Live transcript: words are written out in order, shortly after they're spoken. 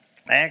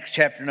Acts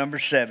chapter number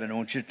 7. I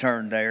want you to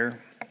turn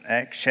there.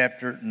 Acts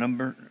chapter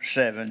number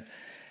 7.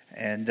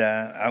 And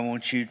I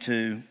want you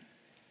to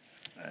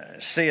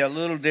see a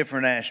little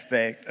different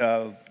aspect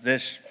of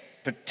this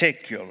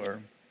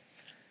particular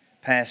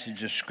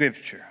passage of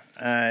Scripture.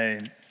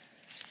 I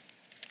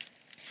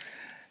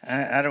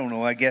don't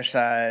know. I guess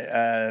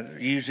I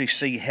usually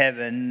see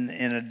heaven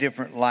in a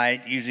different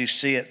light, usually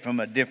see it from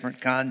a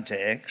different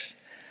context.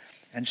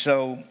 And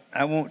so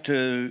I want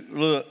to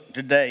look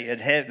today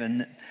at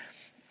heaven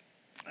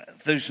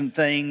through some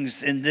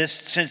things in this,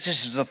 since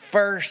this is the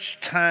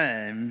first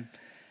time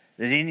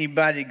that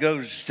anybody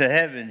goes to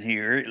heaven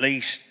here, at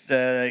least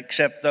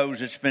except those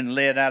that's been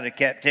led out of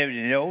captivity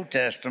in the Old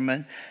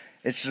Testament.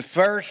 It's the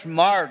first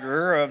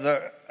martyr of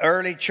the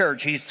early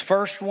church. He's the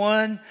first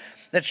one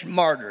that's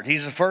martyred.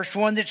 He's the first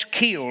one that's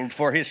killed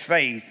for his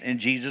faith in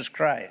Jesus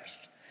Christ.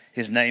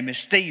 His name is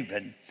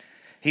Stephen.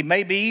 He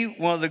may be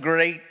one of the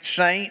great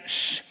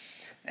saints,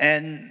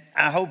 and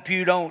I hope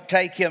you don't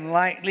take him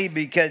lightly,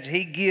 because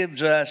he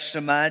gives us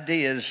some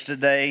ideas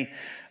today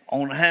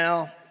on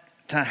how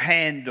to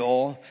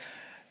handle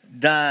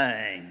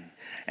dying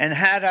and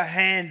how to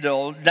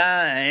handle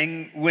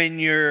dying when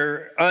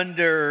you're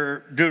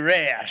under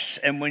duress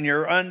and when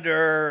you're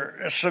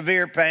under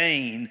severe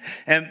pain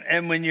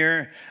and when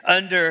you're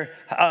under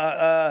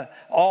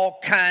all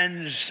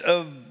kinds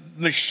of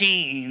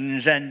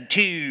machines and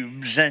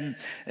tubes and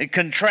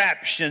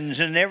contraptions,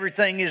 and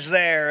everything is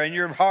there and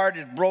your heart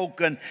is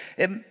broken.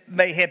 It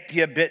may help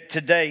you a bit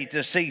today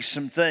to see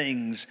some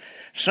things.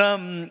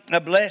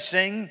 A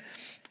blessing.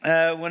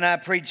 When I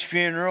preach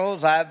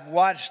funerals, I've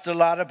watched a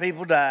lot of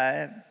people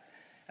die.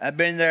 I've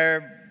been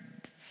there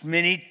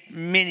many,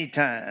 many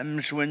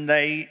times when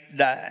they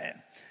die.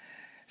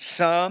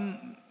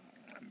 Sometimes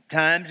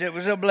it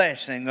was a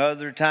blessing.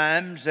 Other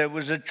times there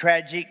was a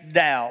tragic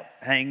doubt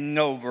hanging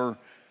over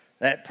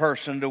that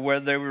person to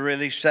whether they were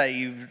really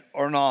saved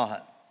or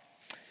not.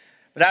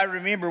 But I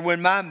remember when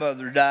my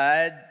mother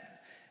died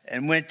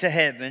and went to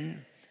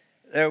heaven,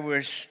 there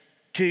was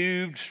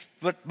tubes,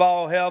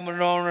 football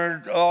helmet on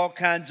her, all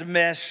kinds of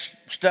mess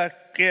stuck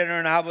in her,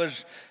 and I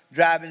was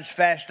driving as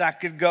fast as I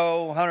could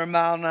go, 100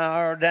 miles an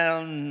hour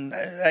down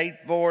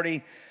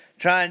 840,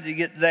 trying to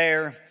get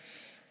there.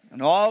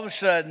 And all of a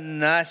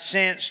sudden, I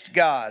sensed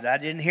God. I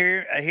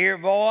hear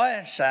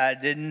voice. I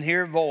didn't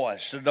hear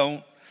voice, so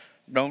don't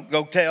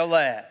go tell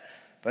that.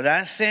 But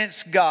I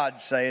sensed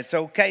God say, "It's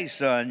okay,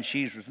 son,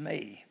 she's with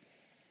me."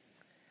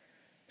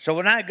 So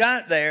when I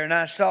got there and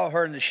I saw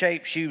her in the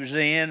shape she was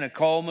in, a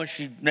coma,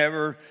 she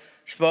never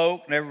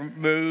spoke, never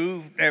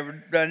moved, never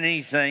done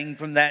anything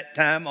from that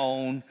time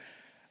on,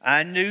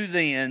 I knew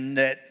then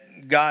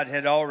that God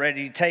had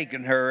already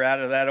taken her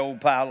out of that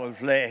old pile of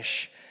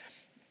flesh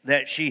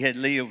that she had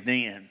lived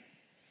in.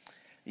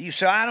 You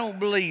say, "I don't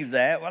believe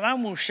that." Well,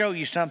 I'm going to show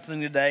you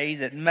something today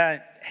that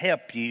might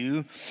help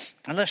you.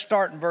 And let's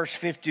start in verse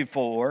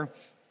 54.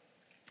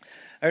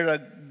 There's a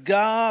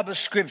gob of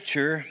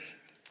Scripture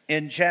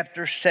in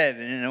chapter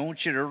 7, and I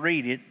want you to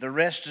read it. The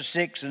rest of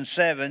 6 and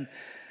 7,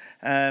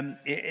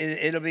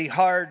 it'll be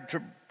hard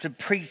to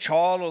preach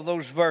all of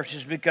those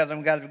verses because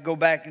I've got to go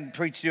back and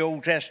preach the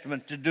Old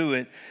Testament to do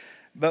it.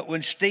 But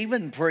when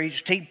Stephen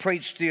preached, he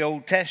preached the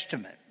Old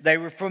Testament. They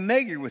were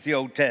familiar with the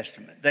Old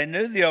Testament. They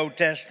knew the Old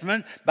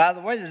Testament. By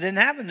the way, they didn't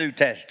have a New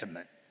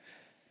Testament.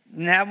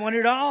 Didn't have one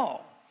at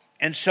all.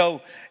 And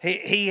so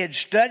he had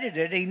studied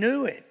it. He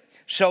knew it.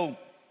 So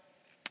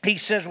he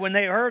says when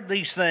they heard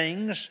these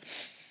things,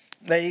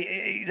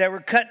 they were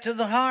cut to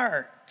the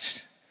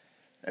heart.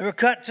 They were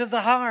cut to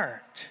the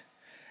heart.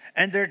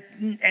 And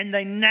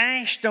they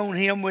gnashed on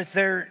him with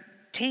their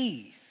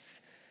teeth.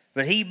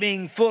 But he,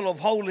 being full of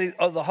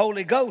the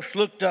Holy Ghost,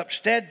 looked up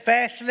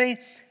steadfastly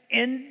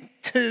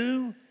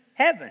into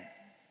heaven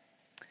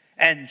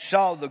and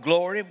saw the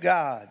glory of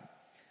God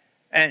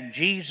and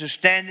Jesus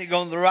standing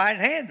on the right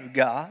hand of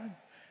God,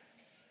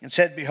 and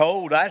said,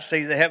 "Behold, I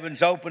see the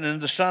heavens open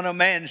and the Son of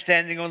Man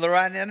standing on the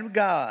right hand of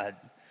God."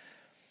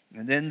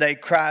 And then they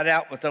cried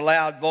out with a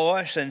loud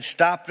voice and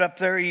stopped up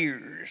their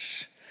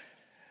ears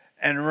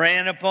and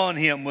ran upon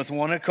him with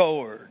one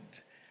accord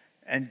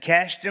and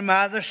cast him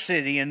out of the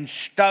city and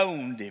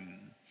stoned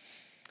him.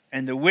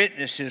 And the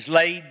witnesses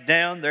laid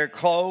down their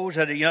clothes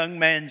at a young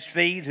man's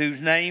feet,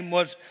 whose name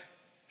was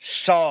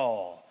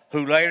Saul,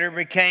 who later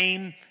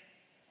became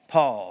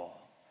Paul.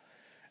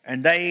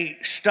 And they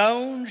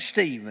stoned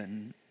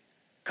Stephen,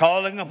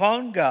 calling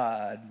upon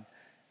God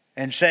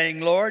and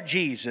saying, "Lord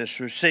Jesus,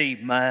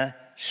 receive my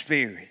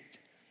spirit."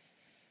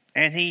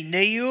 And he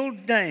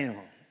kneeled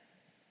down.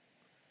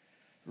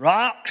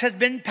 Rocks had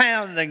been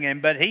pounding him,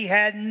 but he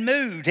hadn't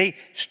moved. He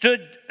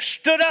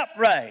stood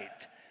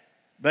upright.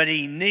 But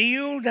he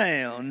kneeled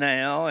down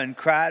now and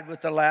cried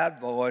with a loud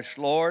voice,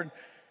 "Lord,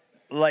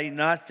 lay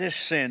not this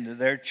sin to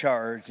their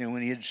charge." And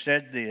when he had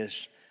said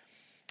this,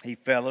 he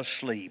fell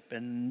asleep.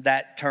 And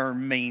that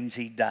term means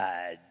he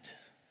died.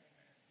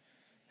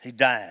 He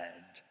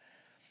died.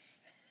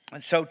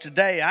 And so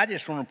today I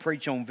just want to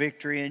preach on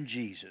victory in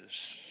Jesus.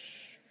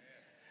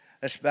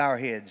 Let's bow our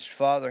heads.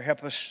 Father,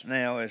 help us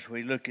now as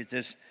we look at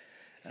this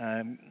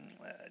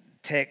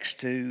text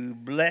to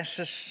bless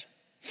us,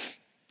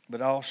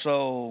 but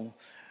also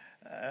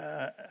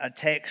a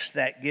text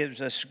that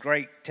gives us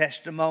great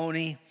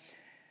testimony,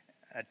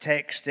 a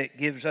text that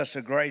gives us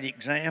a great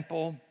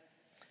example,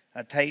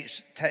 a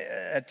text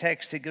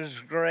that gives us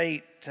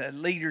great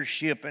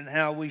leadership in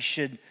how we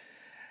should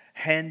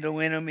handle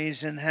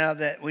enemies and how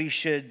that we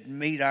should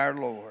meet our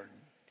Lord.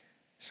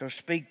 So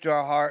speak to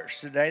our hearts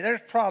today.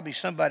 There's probably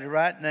somebody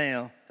right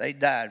now, they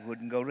died,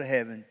 wouldn't go to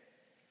heaven.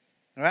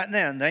 Right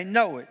now, and they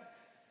know it.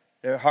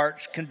 Their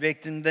heart's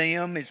convicting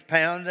them. It's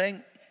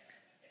pounding.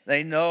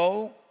 They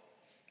know.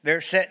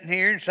 They're sitting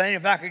here and saying,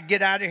 if I could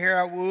get out of here,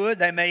 I would.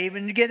 They may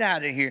even get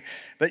out of here.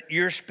 But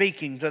you're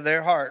speaking to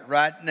their heart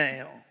right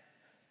now.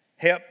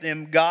 Help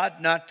them, God,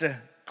 not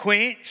to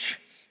quench.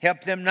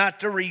 Help them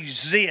not to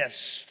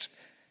resist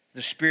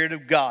the Spirit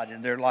of God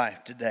in their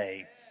life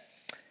today.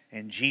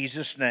 In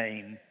Jesus'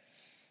 name,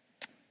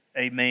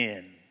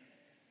 amen.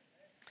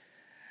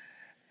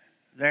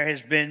 There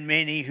has been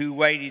many who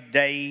waited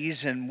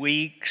days and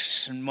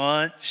weeks and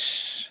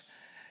months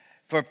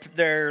for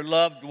their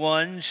loved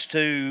ones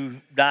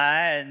to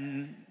die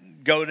and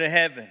go to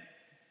heaven.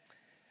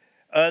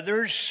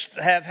 Others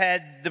have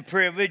had the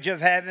privilege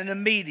of having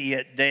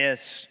immediate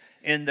deaths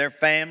in their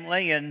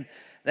family, and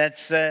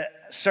that's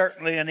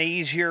certainly an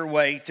easier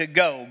way to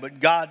go. But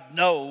God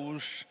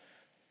knows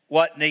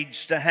what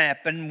needs to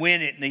happen,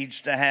 when it needs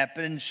to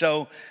happen. And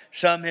so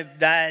some have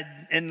died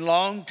in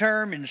long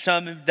term and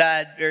some have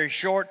died very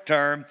short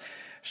term.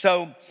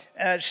 So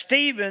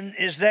Stephen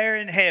is there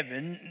in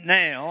heaven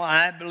now.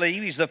 I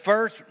believe he's the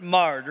first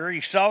martyr. He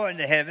saw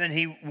into heaven.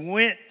 He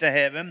went to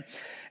heaven.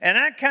 And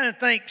I kind of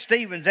think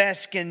Stephen's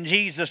asking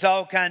Jesus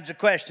all kinds of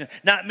questions.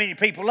 Not many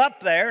people up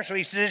there, so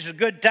he says it's a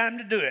good time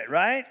to do it,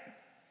 right?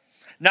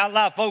 Not a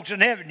lot of folks in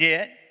heaven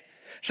yet.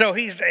 So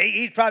he's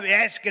probably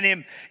asking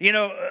him,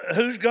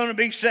 who's going to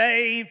be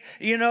saved?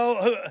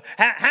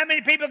 How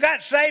many people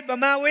got saved by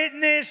my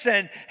witness?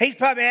 And he's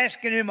probably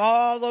asking him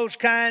all those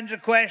kinds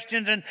of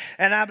questions.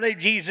 And I believe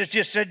Jesus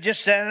just said,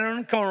 just stand on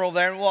the corner over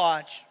there and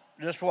watch.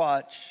 Just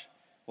watch.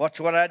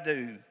 Watch what I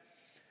do.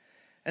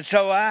 And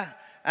so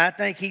I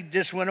think he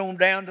just went on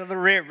down to the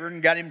river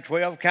and got him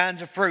 12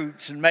 kinds of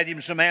fruits and made him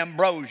some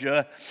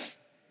ambrosia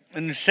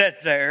and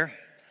sat there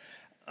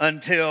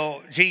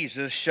until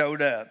Jesus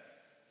showed up.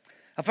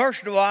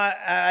 First of all,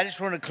 I just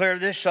want to clear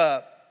this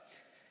up.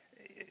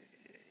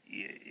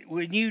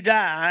 When you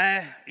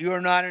die, you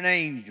are not an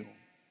angel.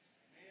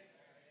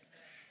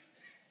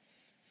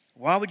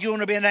 Why would you want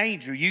to be an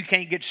angel? You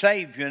can't get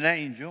saved if you're an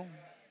angel.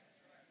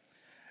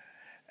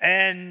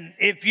 And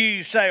if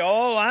you say,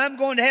 oh, I'm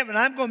going to heaven,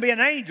 I'm going to be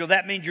an angel,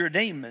 that means you're a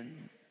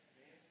demon.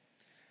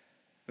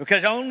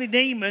 Because only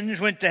demons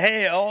went to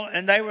hell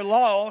and they were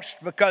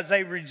lost because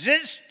they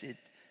resisted.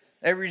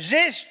 They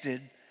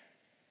resisted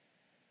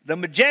the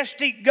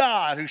majestic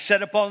God who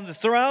sat upon the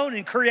throne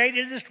and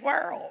created this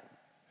world.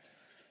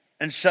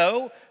 And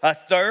so a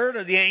third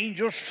of the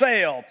angels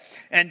fell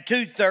and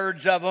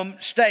 2/3 of them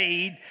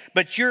stayed.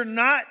 But you're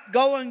not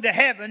going to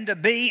heaven to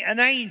be an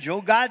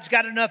angel. God's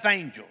got enough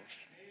angels,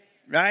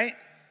 right?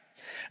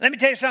 Let me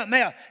tell you something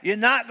else. You're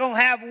not going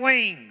to have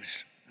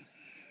wings.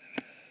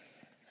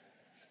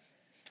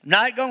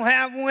 Not going to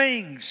have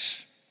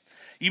wings.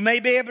 You may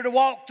be able to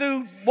walk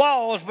through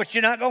walls, but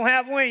you're not going to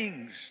have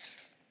wings.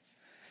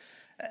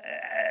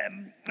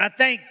 I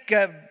think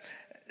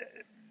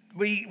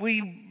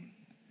we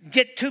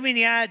get too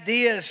many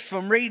ideas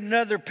from reading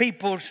other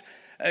people's,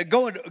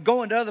 going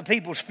to other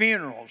people's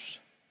funerals.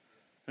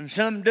 And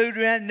some dude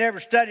who hadn't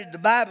never studied the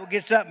Bible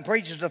gets up and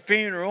preaches a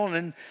funeral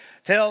and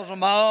tells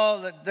them all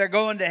that they're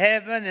going to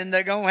heaven and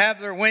they're going to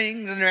have their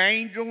wings and their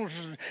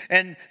angels.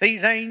 And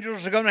these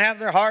angels are going to have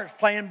their hearts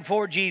playing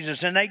before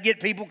Jesus. And they get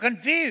people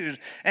confused.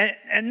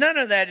 And none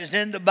of that is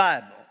in the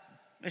Bible.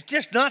 It's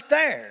just not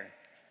there.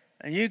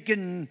 And you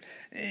can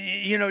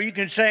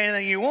say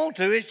anything you want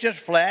to. It's just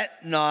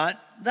flat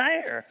not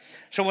there.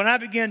 So when I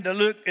begin to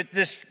look at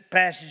this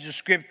passage of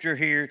Scripture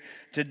here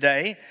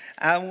today,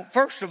 I want,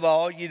 first of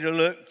all, you to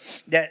look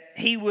that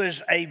he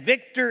was a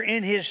victor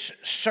in his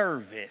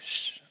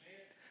service.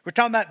 We're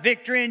talking about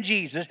victory in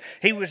Jesus.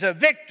 He was a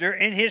victor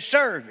in his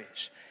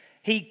service.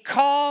 He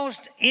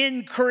caused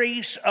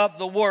increase of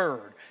the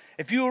word.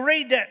 If you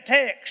read that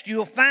text,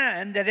 you'll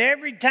find that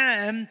every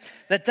time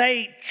that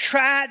they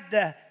tried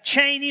to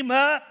chain him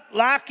up,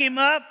 lock him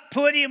up,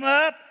 put him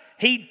up,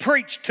 he'd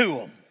preach to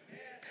them.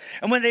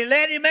 And when they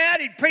let him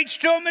out, he'd preach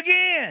to them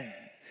again.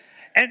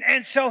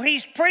 And so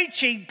he's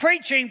preaching.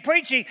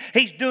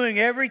 He's doing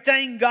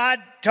everything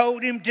God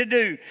told him to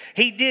do.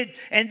 He did,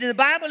 and the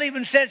Bible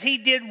even says he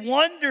did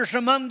wonders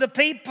among the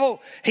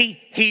people.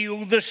 He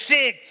healed the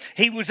sick.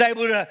 He was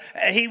able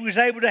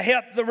to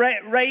help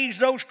raise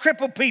those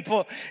crippled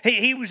people.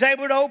 He was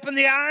able to open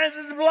the eyes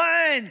of the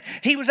blind.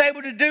 He was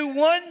able to do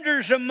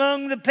wonders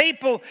among the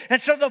people.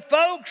 And so the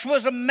folks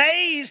was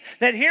amazed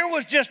that here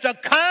was just a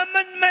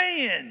common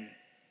man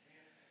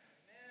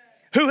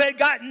who had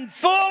gotten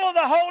full of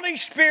the Holy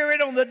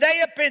Spirit on the day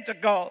of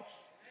Pentecost.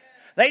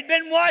 They'd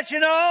been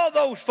watching all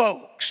those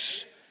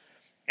folks.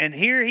 And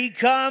here he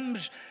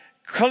comes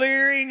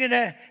clearing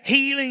and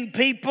healing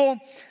people.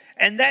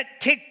 And that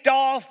ticked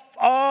off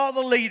all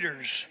the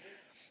leaders.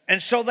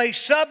 And so they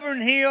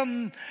summoned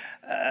him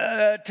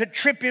to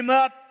trip him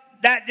up.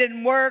 That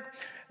didn't work.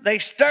 They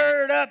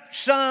stirred up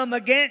some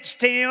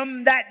against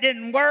him. That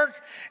didn't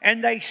work.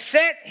 And they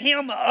set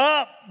him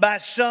up by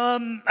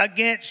some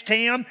against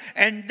him.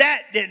 And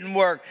that didn't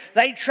work.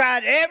 They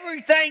tried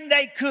everything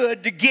they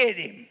could to get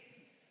him.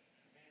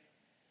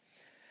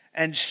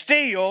 And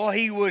still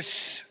he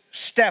was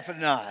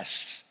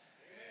Stephanos.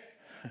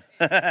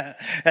 An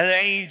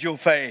angel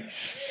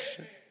face.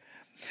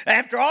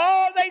 After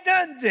all they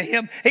done to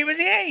him, he was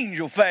the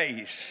angel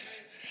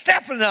face.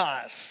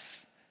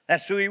 Stephanos.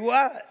 That's who he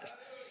was.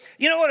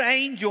 You know what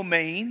angel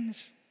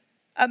means?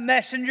 A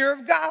messenger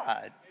of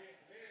God.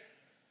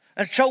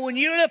 And so when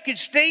you look at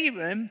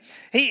Stephen,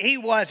 he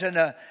wasn't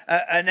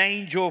an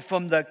angel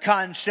from the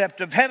concept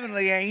of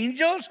heavenly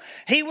angels.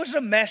 He was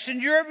a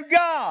messenger of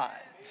God.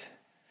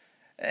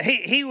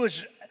 He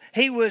was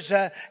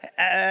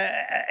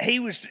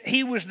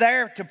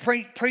there to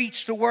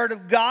preach the word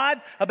of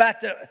God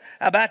about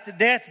the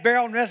death,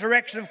 burial, and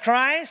resurrection of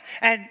Christ.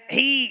 And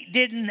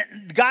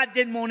God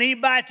didn't want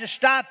anybody to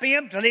stop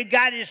him till he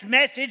got his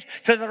message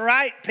to the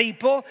right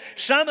people.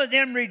 Some of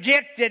them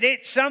rejected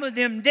it, some of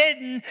them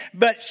didn't.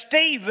 But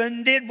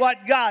Stephen did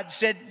what God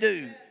said to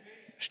do.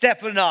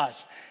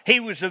 Stephanos. He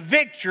was a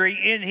victory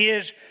in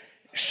his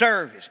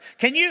service.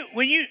 Can you,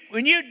 when you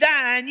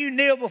die and you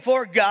kneel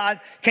before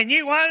God, can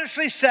you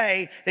honestly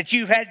say that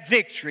you've had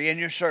victory in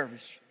your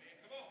service?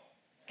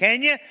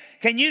 Can you?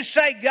 Can you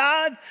say,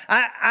 God,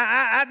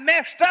 I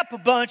messed up a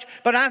bunch,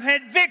 but I've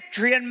had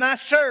victory in my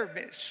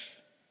service.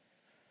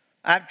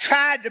 I've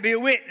tried to be a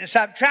witness.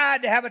 I've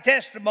tried to have a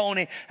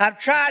testimony. I've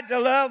tried to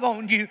love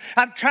on you.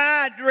 I've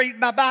tried to read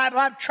my Bible.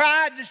 I've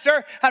tried to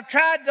serve. I've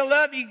tried to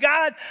love you,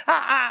 God.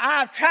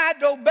 I've tried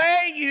to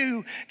obey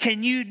you.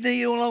 Can you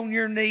kneel on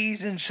your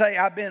knees and say,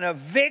 I've been a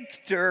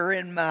victor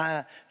in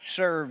my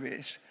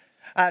service?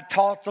 I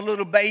taught the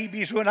little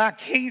babies when I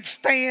can't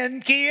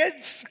stand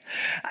kids.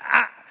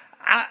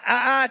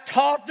 I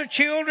taught the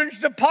children's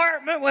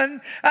department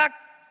when I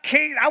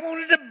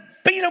wanted to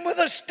beat them with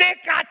a stick.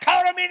 I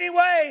taught them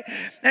anyway.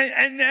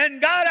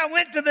 And God, I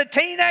went to the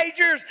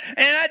teenagers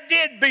and I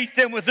did beat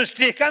them with a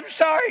stick. I'm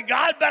sorry,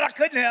 God, but I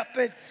couldn't help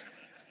it.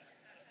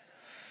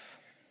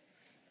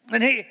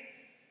 And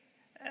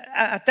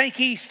I think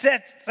he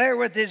sat there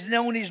on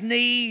his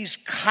knees,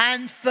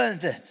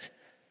 confident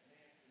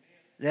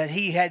that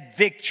he had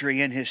victory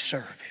in his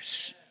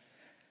service.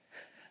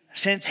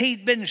 Since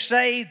he'd been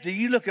saved, do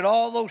you look at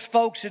all those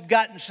folks that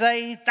gotten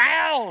saved?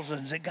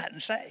 Thousands that gotten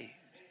saved.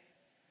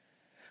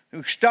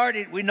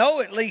 We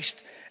know at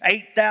least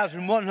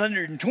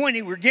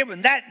 8,120. We're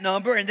given that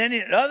number. And then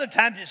at other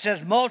times it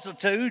says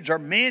multitudes or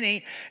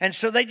many. And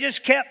so they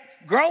just kept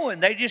growing.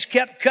 They just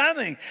kept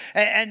coming.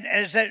 And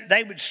as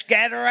they would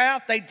scatter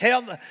out, they'd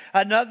tell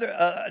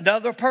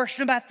another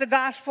person about the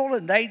gospel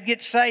and they'd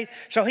get saved.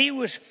 So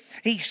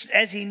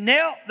as he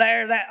knelt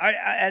there,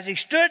 as he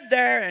stood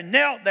there and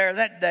knelt there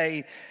that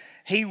day,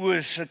 he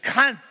was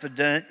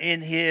confident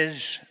in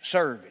his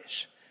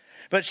service.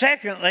 But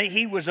secondly,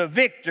 he was a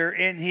victor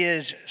in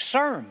his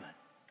sermon.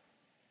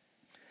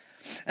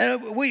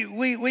 And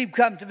we've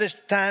come to this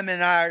time in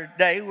our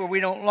day where we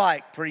don't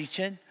like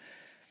preaching.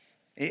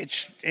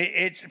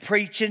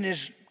 Preaching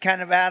is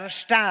kind of out of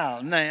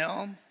style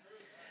now.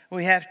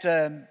 We have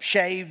to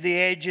shave the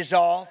edges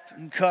off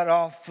and cut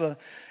off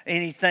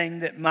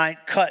anything that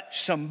might cut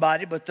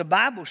somebody. But the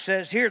Bible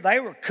says here they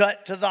were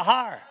cut to the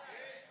heart.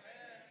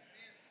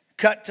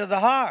 Cut to the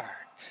heart.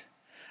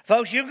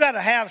 Folks, you've got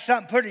to have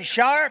something pretty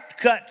sharp to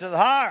cut to the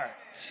heart.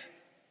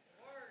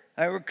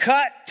 They were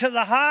cut to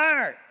the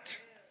heart.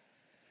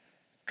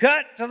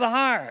 Cut to the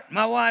heart.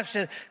 My wife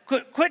said,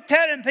 quit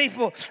telling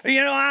people,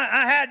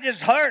 I had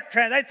this heart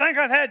transplant. They think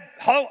I've had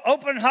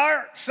open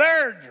heart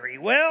surgery.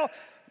 Well,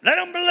 let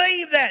them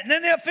believe that, and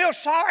then they'll feel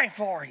sorry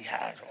for you.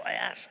 That's the way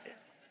I said it.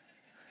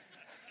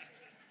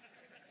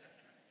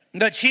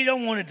 But she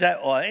don't want it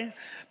that way.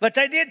 But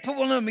they did put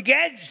one of them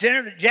gadgets in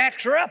her that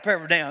jacks her up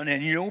every now and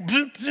then,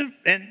 bloop, bloop,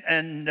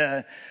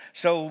 and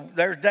so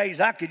there's days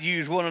I could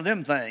use one of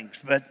them things.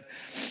 But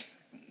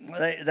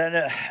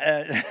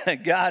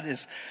God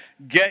has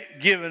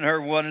given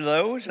her one of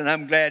those, and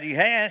I'm glad he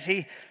has.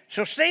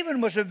 So Stephen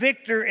was a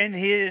victor in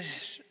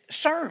his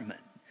sermon.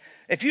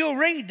 If you'll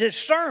read this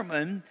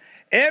sermon,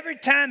 every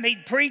time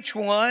he'd preach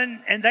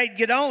one and they'd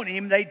get on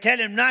him, they'd tell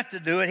him not to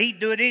do it. He'd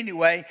do it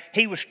anyway.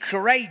 He was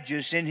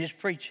courageous in his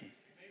preaching.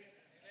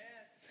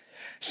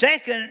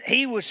 Second,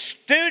 he was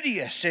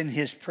studious in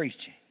his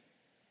preaching.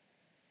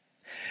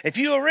 If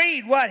you'll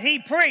read what he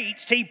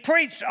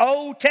preached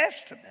Old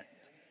Testament.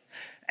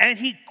 And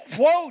he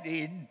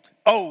quoted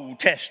Old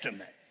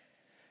Testament.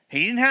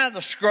 He didn't have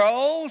the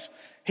scrolls.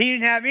 He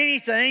didn't have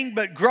anything.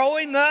 But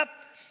growing up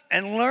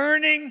and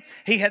learning.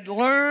 He had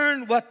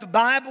learned what the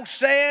Bible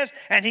says,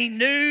 and he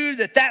knew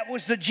that that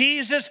was the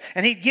Jesus,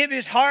 and he'd give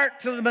his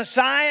heart to the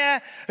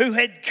Messiah who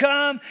had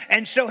come.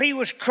 And so he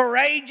was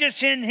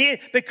courageous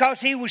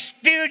because he was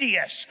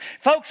studious.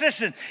 Folks,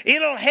 listen,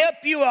 it'll help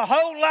you a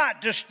whole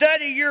lot to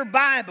study your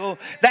Bible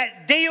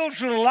that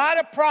deals with a lot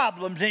of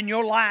problems in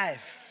your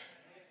life.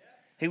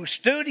 He was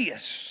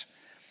studious,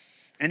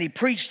 and he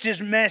preached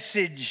his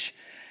message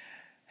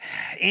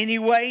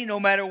anyway, no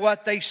matter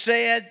what they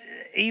said,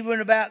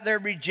 even about their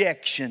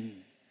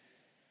rejection.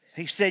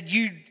 He said,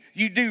 you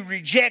do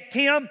reject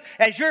him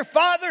as your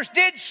fathers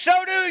did, so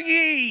do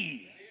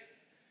ye.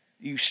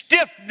 You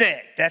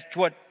stiff-necked. That's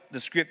what the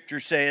scripture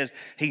says.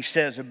 He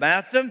says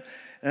about them.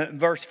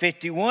 Verse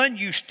 51,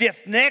 you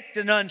stiff-necked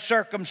and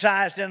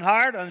uncircumcised in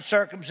heart.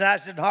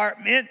 Uncircumcised in heart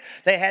meant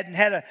they hadn't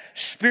had a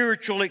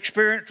spiritual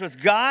experience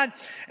with God.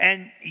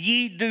 And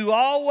ye do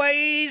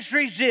always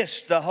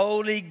resist the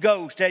Holy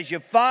Ghost. As your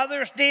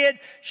fathers did,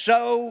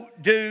 so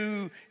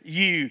do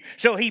you.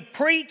 So he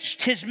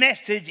preached his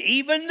message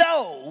even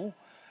though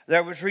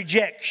there was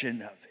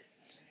rejection of it.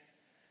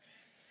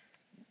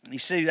 You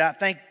see, I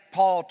think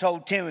Paul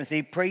told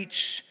Timothy,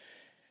 preach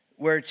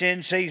where it's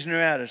in season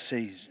or out of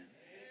season.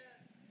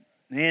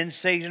 In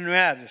season or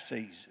out of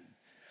season.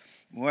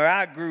 Where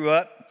I grew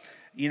up,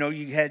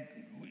 you had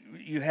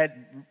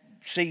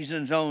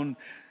seasons on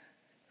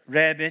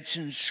rabbits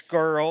and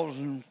squirrels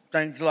and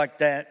things like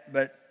that,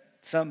 but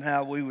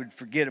somehow we would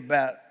forget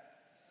about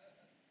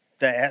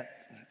that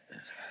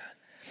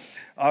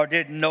or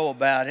didn't know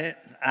about it.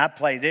 I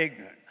played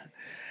ignorant,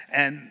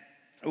 and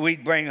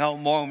we'd bring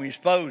home more than we were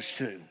supposed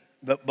to.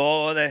 But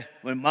boy,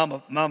 when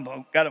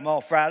Mama got them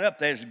all fried up,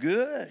 they was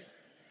good.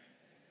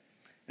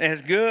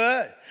 It's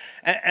good.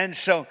 And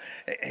so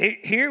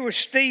here was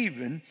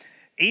Stephen,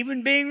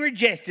 even being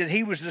rejected.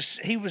 He was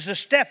the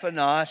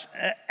Stephanos,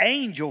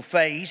 angel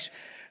face.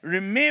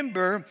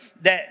 Remember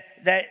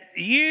that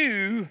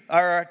you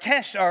are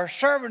a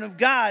servant of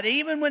God.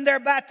 Even when they're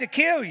about to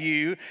kill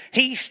you,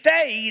 he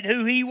stayed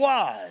who he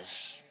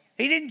was.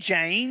 He didn't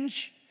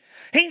change.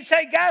 He didn't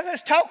say, guys,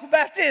 let's talk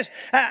about this.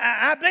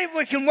 I believe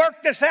we can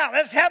work this out.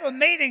 Let's have a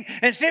meeting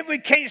and see if we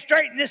can't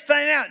straighten this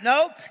thing out.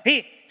 No,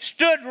 he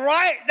stood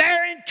right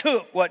there and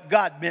took what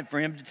God meant for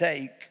him to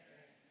take.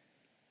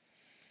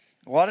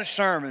 What a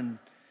sermon.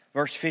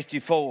 Verse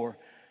 54.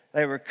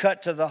 They were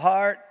cut to the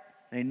heart.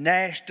 They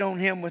gnashed on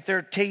him with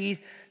their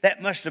teeth.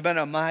 That must have been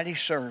a mighty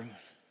sermon.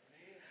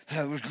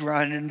 They was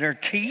grinding their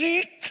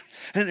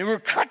teeth, and they were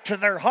cut to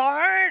their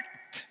heart.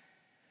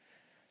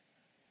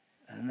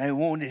 And they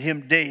wanted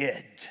him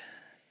dead.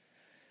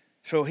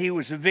 So he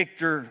was a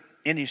victor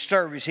in his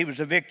service. He was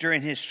a victor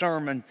in his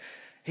sermon.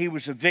 He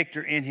was a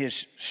victor in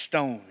his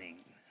stoning.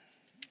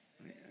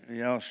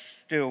 Y'all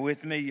still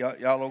with me?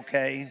 Y'all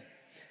okay?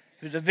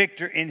 He was a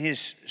victor in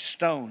his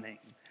stoning.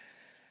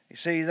 You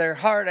see, their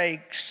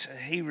heartaches,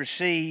 he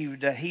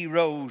received a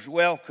hero's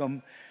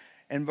welcome.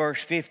 In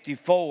verse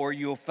 54,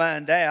 you'll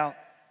find out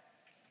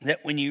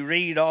that when you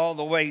read all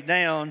the way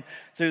down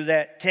through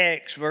that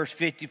text, verse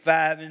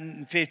 55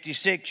 and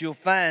 56, you'll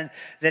find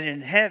that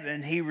in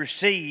heaven he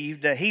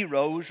received a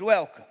hero's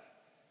welcome.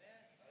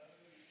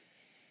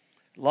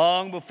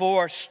 Long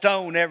before a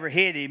stone ever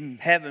hit him,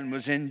 heaven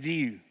was in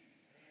view.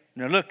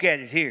 Now look at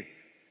it here.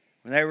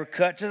 When they were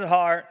cut to the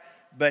heart,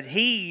 but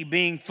he,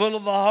 being full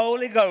of the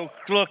Holy Ghost,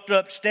 looked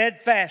up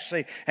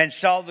steadfastly and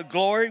saw the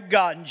glory of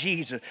God in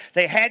Jesus.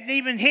 They hadn't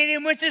even hit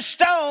him with the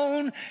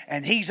stone,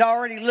 and he's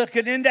already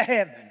looking into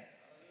heaven.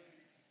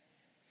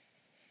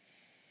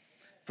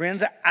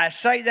 Friends, I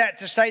say that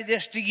to say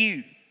this to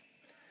you.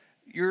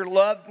 Your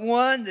loved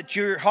one that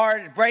your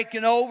heart is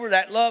breaking over,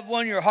 that loved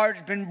one your heart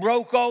has been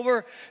broke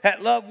over,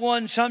 that loved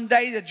one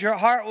someday that your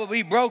heart will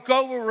be broke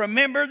over,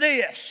 remember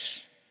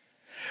this.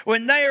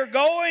 When they are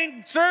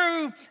going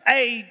through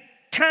a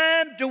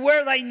time to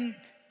where they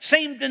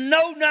seem to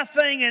know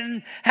nothing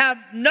and have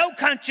no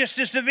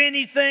consciousness of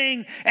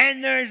anything,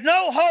 and there's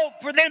no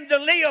hope for them to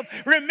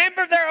live,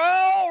 remember they're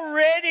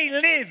already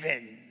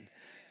living.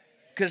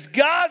 Because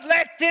God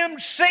let them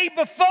see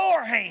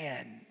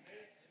beforehand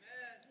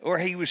where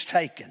he was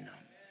taking them.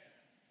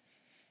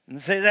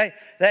 And see, they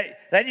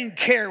didn't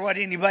care what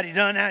anybody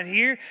done out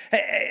here.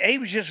 He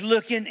was just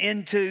looking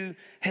into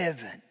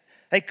heaven.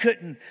 They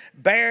couldn't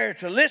bear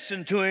to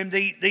listen to him,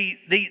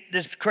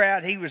 this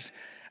crowd.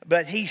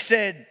 But he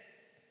said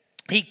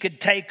he could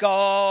take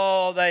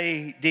all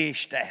they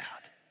dished out.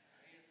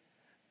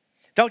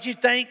 Don't you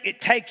think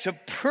it takes a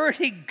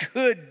pretty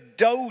good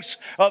dose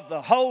of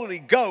the Holy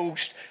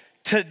Ghost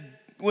to,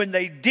 when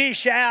they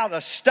dish out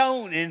a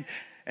stoning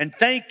and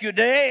think you're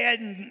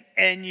dead,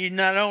 and you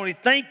not only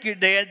think you're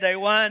dead, they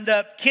wind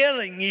up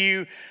killing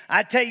you.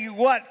 I tell you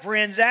what,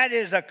 friends, that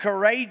is a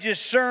courageous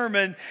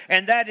sermon,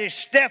 and that is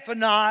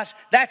Stephanos.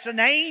 That's an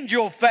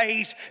angel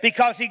face,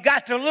 because he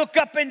got to look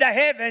up into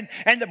heaven,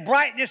 and the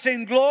brightness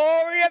and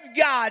glory of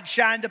God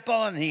shined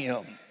upon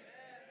him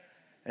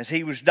as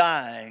he was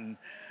dying.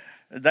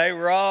 They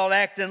were all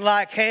acting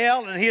like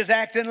hell, and he was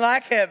acting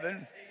like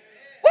heaven.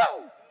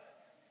 Woo!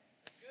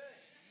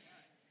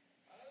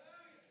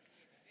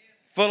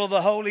 full of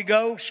the Holy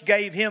Ghost,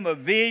 gave him a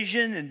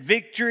vision and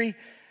victory,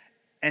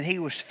 and he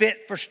was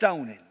fit for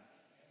stoning.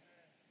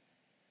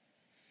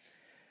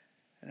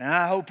 And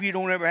I hope you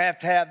don't ever have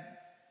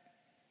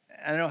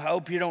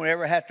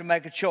to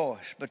make a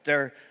choice, but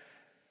there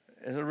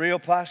is a real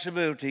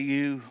possibility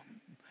you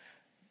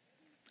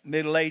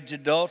middle-aged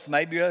adults,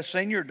 maybe us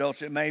senior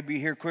adults that may be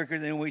here quicker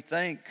than we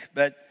think,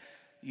 but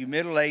you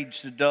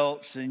middle-aged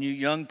adults and you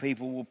young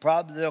people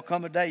there'll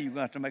come a day you're going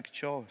to have to make a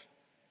choice.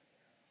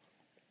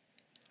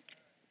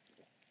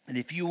 And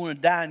if you want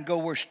to die and go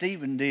where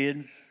Stephen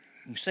did,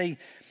 you see,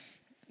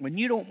 when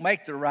you don't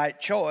make the right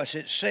choice,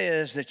 it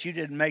says that you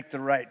didn't make the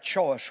right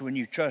choice when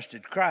you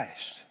trusted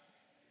Christ.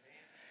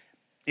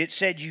 It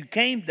said you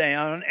came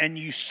down and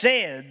you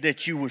said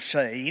that you were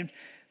saved,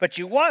 but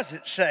you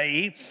wasn't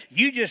saved.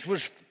 You just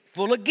was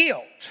full of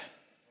guilt.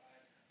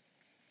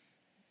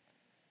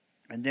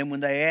 And then when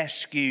they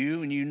ask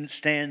you and you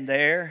stand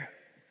there,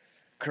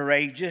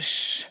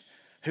 courageous,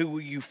 who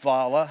will you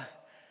follow?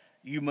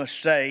 You must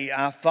say,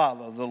 I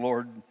follow the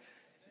Lord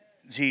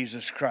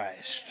Jesus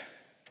Christ.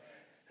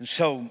 And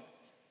so,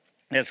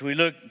 as we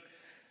look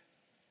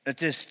at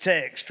this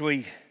text,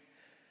 we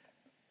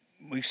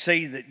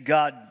see that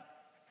God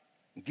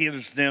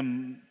gives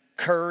them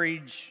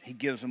courage, he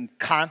gives them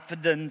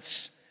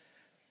confidence,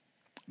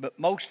 but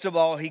most of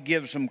all, he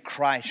gives them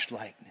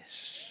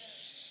Christ-likeness.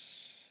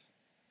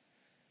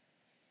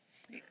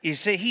 You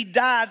see, he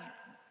died,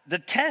 the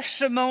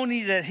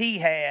testimony that he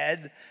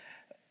had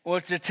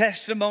was the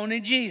testimony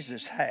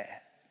Jesus had.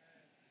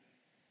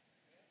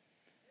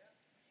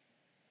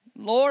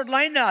 Lord,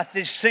 lay not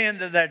this sin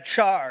to their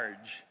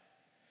charge.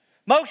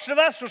 Most of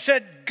us will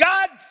say,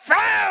 God,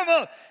 fire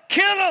them,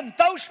 kill them,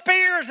 throw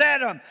spears at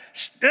them,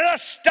 let a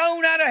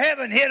stone out of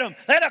heaven hit them,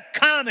 let a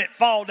comet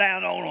fall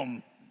down on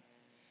them.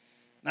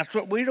 That's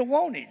what we'd have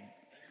wanted.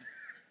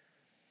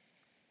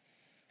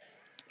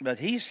 But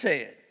he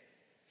said,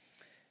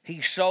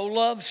 he so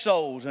loved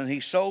souls and he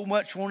so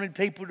much wanted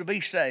people to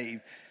be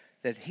saved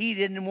that he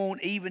didn't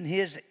want even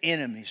his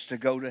enemies to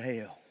go to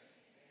hell.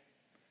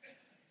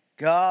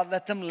 God,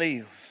 let them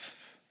live.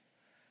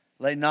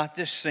 Lay not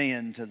this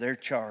sin to their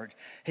charge.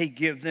 He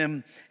gave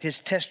them, his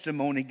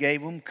testimony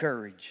gave them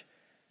courage.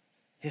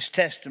 His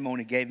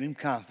testimony gave him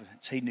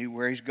confidence. He knew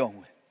where he's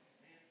going.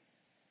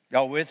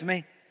 Y'all with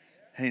me?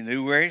 He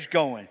knew where he's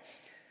going.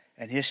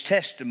 And his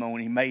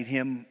testimony made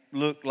him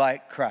look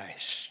like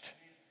Christ.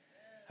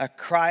 A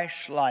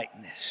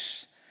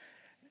Christ-likeness.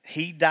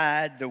 He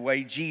died the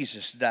way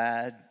Jesus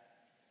died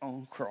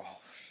on the cross.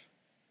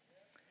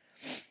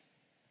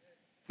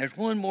 There's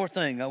one more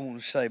thing I want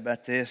to say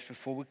about this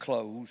before we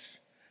close.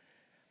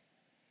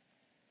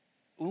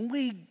 When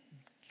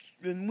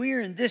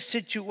we're in this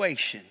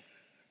situation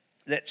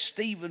that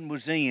Stephen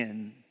was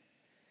in,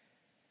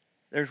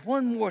 there's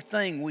one more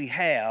thing we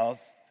have,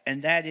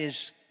 and that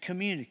is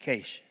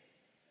communication.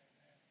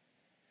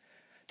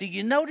 Do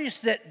you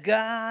notice that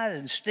God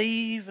and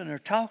Stephen are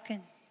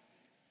talking?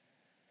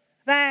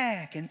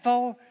 Back and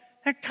forth.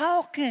 They're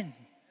talking.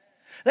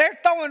 They're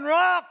throwing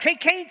rocks. He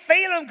can't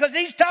feel them because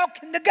he's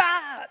talking to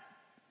God.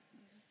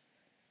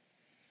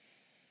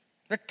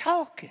 They're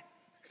talking.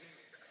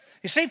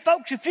 You see,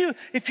 folks,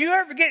 if you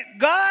ever get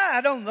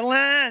God on the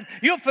line,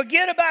 you'll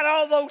forget about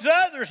all those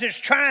others that's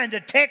trying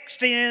to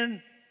text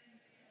in.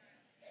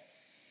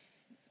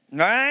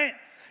 Right?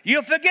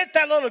 You'll forget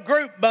that little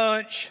group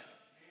bunch.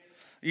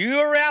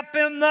 You wrap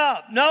them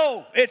up.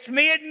 No, it's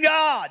me and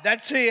God.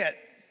 That's it.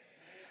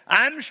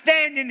 I'm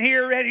standing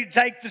here ready to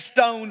take the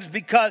stones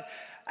because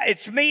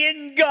it's me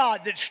and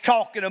God that's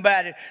talking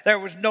about it. There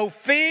was no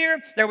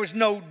fear. There was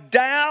no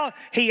doubt.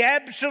 He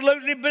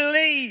absolutely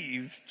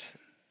believed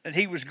that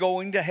he was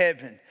going to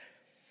heaven.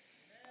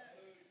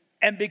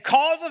 And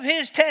because of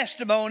his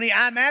testimony,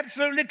 I'm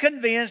absolutely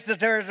convinced that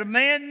there is a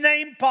man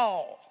named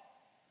Paul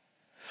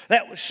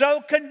that was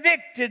so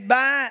convicted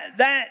by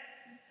that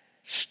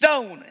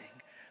stoning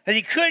that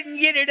he couldn't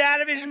get it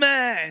out of his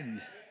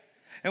mind.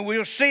 And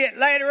we'll see it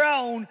later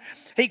on.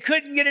 He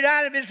couldn't get it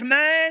out of his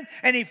mind,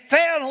 and he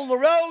fell on the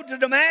road to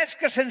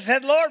Damascus and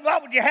said, Lord,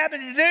 what would you have me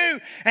to do?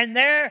 And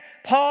there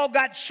Paul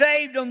got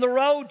saved on the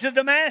road to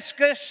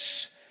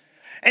Damascus.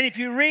 And if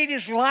you read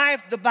his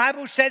life, the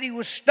Bible said he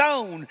was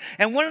stoned.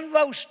 And one of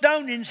those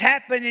stonings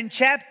happened in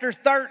chapter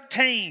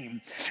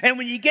 13. And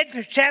when you get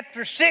to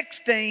chapter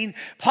 16,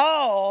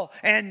 Paul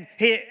and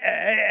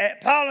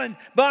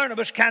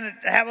Barnabas kind of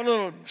have a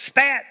little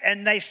spat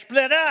and they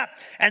split up.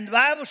 And the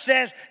Bible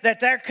says that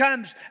there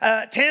comes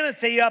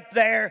Timothy up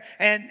there.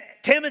 And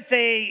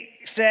Timothy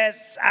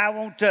says, I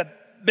want to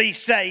be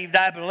saved,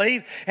 I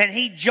believe. And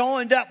he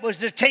joined up with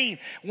the team.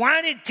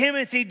 Why did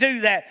Timothy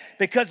do that?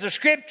 Because the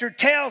scripture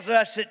tells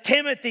us that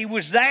Timothy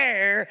was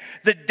there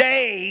the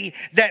day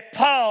that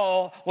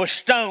Paul was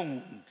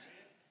stoned.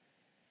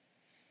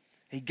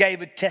 He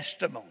gave a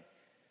testimony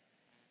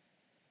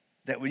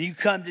that when you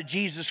come to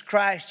Jesus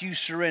Christ, you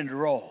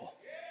surrender all.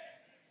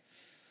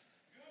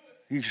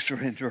 You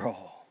surrender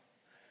all.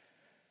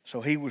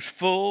 So he was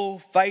full,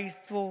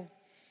 faithful.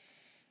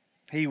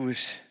 He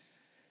was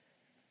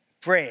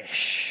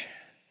fresh.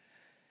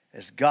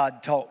 as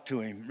God talked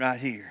to him right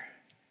here.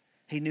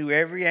 He knew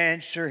every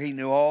answer. He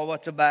knew all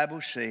what the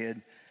Bible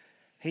said.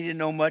 He didn't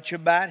know much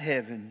about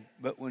heaven,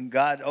 but when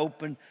God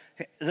opened,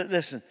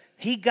 listen,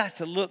 he got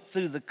to look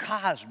through the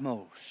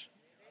cosmos.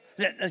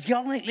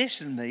 Y'all ain't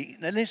listening to me.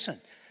 Now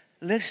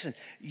listen.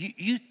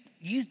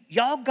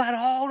 Y'all got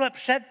all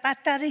upset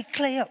about that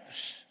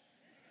eclipse.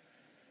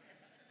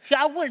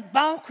 Y'all went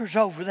bonkers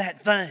over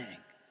that thing.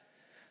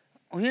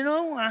 Well, you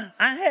know,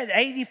 I had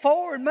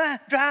 84 in my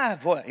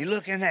driveway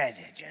looking at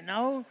it, you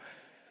know.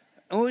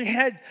 We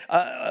had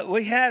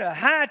a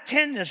high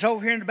attendance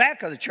over here in the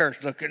back of the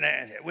church looking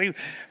at it.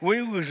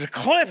 We was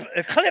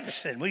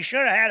eclipsing. We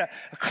should have had an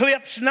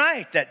eclipse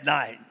night that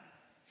night.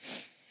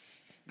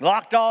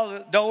 Locked all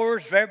the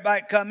doors for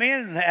everybody to come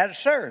in and had a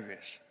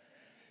service.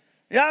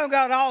 Y'all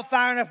got all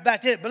fired up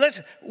about this. But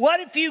listen, what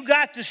if you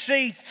got to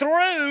see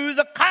through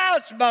the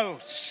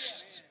cosmos?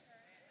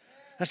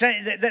 I'm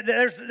saying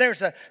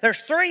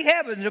there's three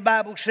heavens, the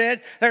Bible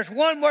said. There's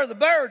one where the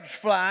birds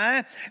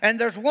fly, and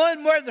there's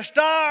one where the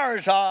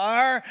stars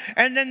are,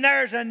 and then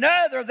there's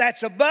another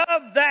that's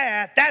above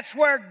that. That's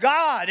where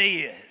God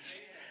is.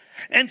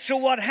 And so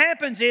what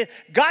happens is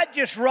God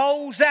just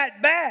rolls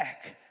that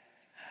back.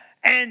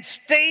 And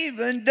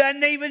Stephen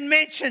doesn't even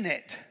mention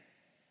it.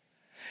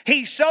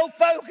 He's so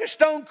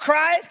focused on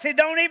Christ, he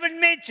don't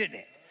even mention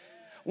it.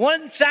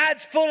 One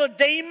side's full of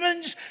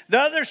demons, the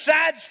other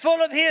side's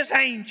full of his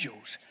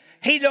angels.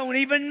 He don't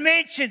even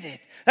mention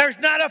it. There's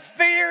not a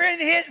fear in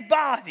his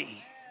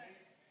body.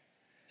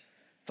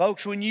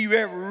 Folks, when you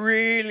ever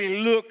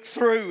really look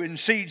through and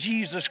see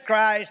Jesus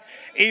Christ,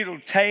 it'll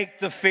take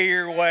the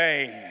fear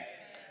away.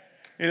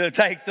 It'll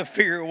take the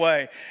fear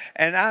away.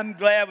 And I'm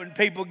glad when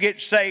people get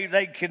saved,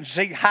 they can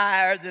see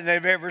higher than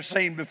they've ever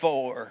seen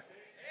before.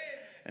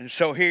 And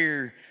so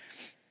here,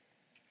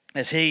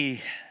 as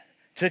he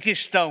took his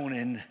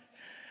stoning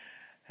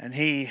and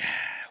he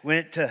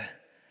went to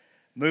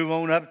move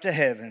on up to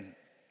heaven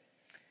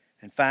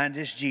and find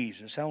this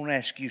Jesus, I want to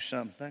ask you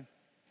something.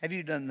 Have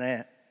you done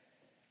that?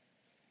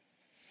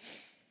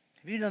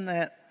 Have you done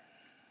that?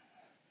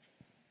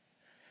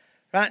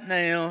 Right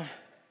now,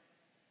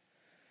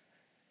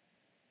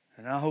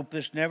 and I hope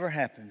this never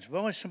happens,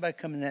 but when somebody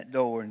come in that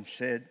door and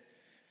said,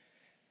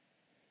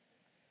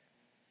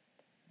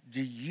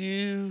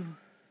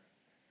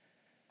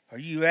 are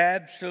you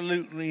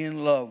absolutely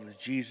in love with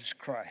Jesus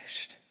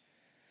Christ?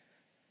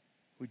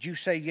 Would you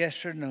say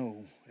yes or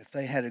no if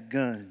they had a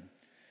gun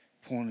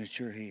pointed at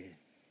your head?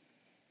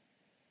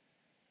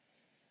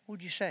 What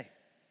would you say?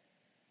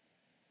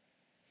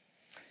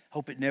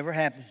 Hope it never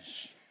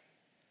happens.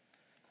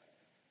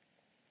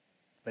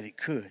 But it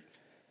could.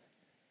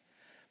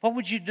 What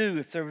would you do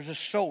if there was a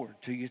sword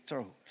to your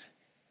throat?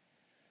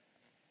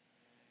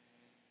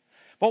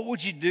 What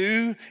would you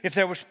do if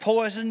there was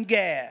poison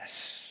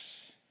gas?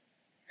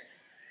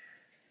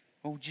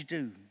 What would you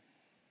do?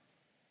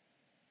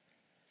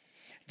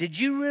 Did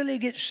you really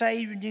get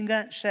saved when you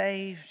got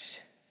saved?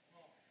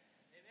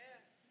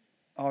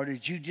 Or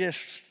did you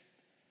just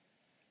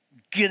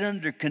get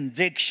under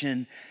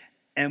conviction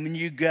and when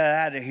you got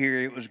out of here,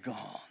 it was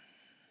gone?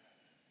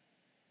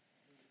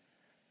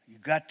 You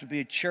got to be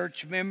a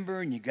church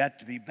member and you got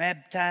to be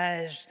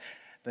baptized,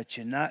 but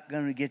you're not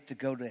going to get to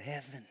go to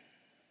heaven.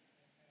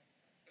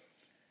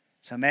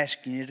 So I'm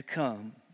asking you to come